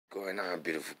Going on,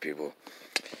 beautiful people?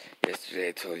 Yesterday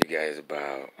I told you guys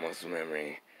about muscle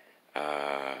memory,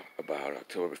 about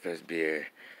Oktoberfest beer,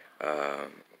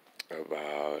 um,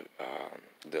 about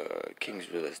the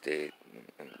King's Real Estate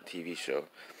TV show.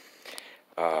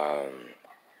 Um,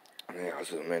 and I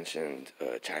also mentioned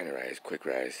China rice, quick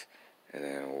rice, and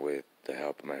then with the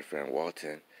help of my friend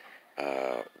Walton,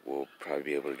 we'll probably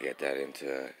be able to get that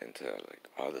into like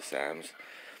all the Sams.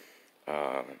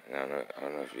 And I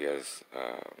don't know if you guys.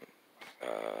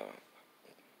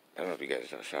 I don't know if you guys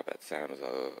shop at Sam's,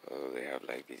 although they have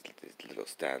like these little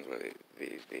stands where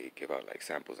they give out like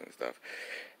samples and stuff.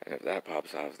 And if that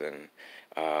pops off, then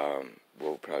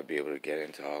we'll probably be able to get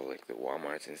into all like the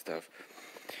Walmarts and stuff.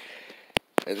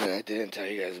 And then I didn't tell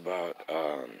you guys about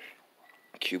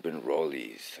Cuban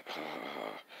rollies.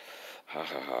 Ha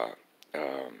ha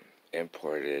ha.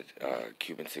 Imported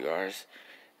Cuban cigars.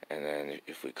 And then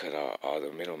if we cut out all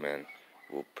the middlemen,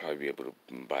 we'll probably be able to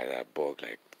buy that bulk,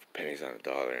 like pennies on a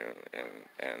dollar,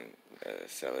 and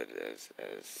sell it as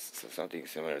something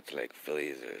similar to like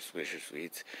Phillies or Swisher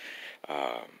Sweets,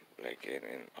 like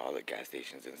in all the gas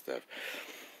stations and stuff.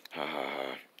 Ha ha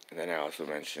ha. And then I also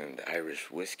mentioned Irish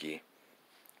whiskey,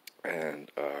 and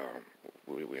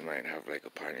we might have like a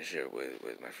partnership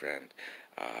with my friend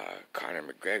Conor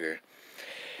McGregor,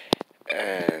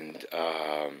 and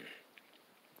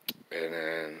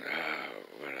then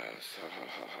what else?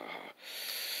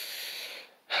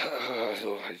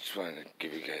 So I just wanted to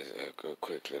give you guys a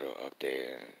quick little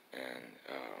update, and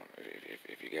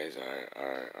if you guys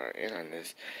are in on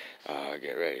this,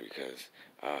 get ready because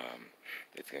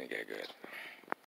it's gonna get good.